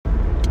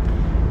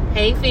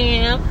Hey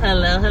fam,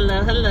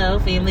 hello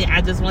family. I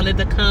just wanted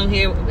to come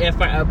here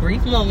for a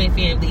brief moment,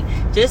 family,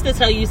 just to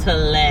tell you to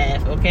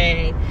laugh,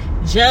 okay?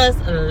 Just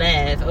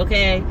laugh,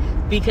 okay?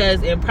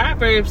 Because in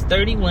Proverbs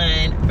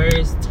 31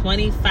 verse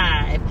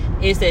 25,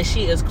 it says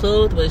she is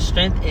clothed with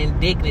strength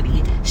and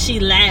dignity. She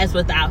laughs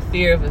without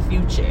fear of the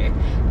future.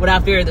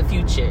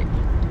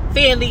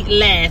 Family,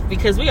 laugh,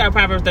 because we are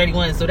Proverbs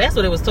 31, so that's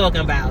what it was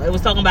talking about. It was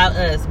talking about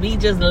us. We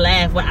just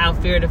laugh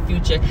without fear of the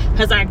future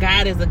because our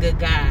God is a good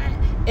God.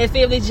 And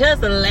family,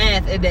 just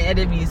laugh in the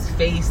enemy's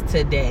face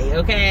today,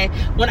 okay?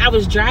 When I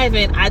was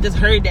driving, I just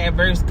heard that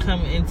verse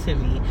come into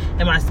me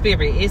in my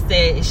spirit. It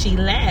said, she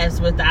laughs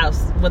without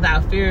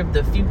fear of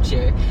the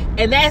future.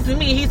 And that's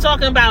me. He's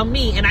talking about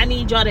me. And I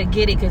need y'all to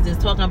get it because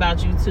it's talking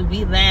about you too.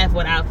 We laugh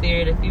without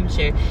fear of the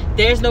future.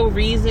 There's no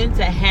reason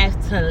to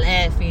have to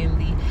laugh,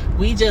 family.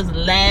 We just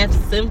laugh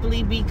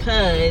simply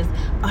because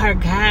our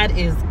God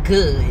is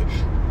good.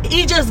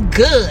 He just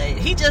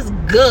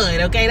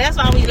good, okay? That's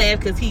why we laugh,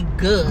 because he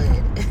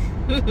good.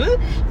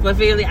 But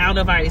family, I don't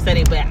know if I already said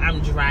it, but I'm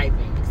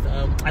driving,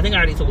 so I think I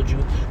already told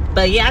you.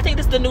 But yeah, I think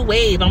this is the new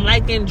wave. I'm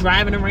liking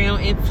driving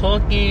around and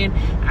talking.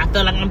 I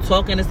feel like I'm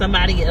talking to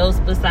somebody else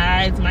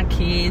besides my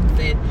kids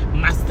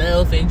and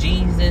myself and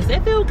Jesus.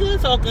 It feels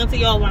good talking to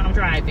y'all while I'm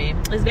driving.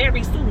 It's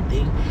very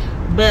soothing.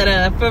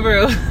 But for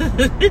real,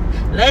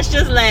 let's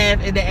just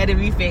laugh in the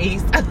enemy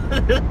face.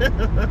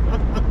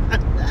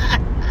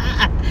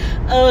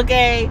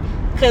 Okay,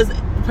 because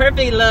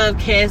perfect love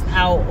casts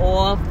out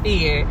all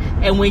fear.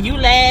 And when you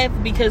laugh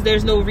because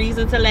there's no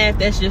reason to laugh,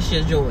 that's just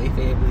your joy,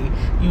 family.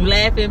 You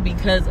laughing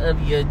because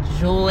of your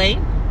joy.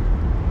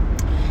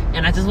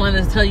 And I just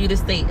wanted to tell you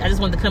this thing. I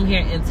just wanted to come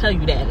here and tell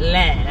you that.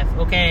 Laugh,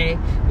 okay?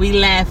 We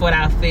laugh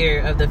without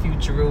fear of the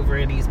future over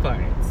in these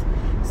parts.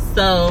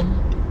 So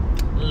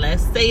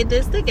let's say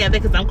this together,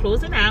 because I'm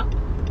closing out.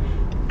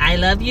 I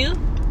love you,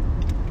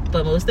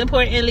 but most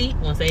importantly,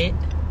 want to say it?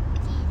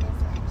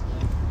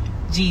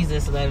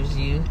 Jesus loves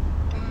you.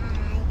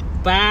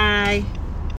 Bye.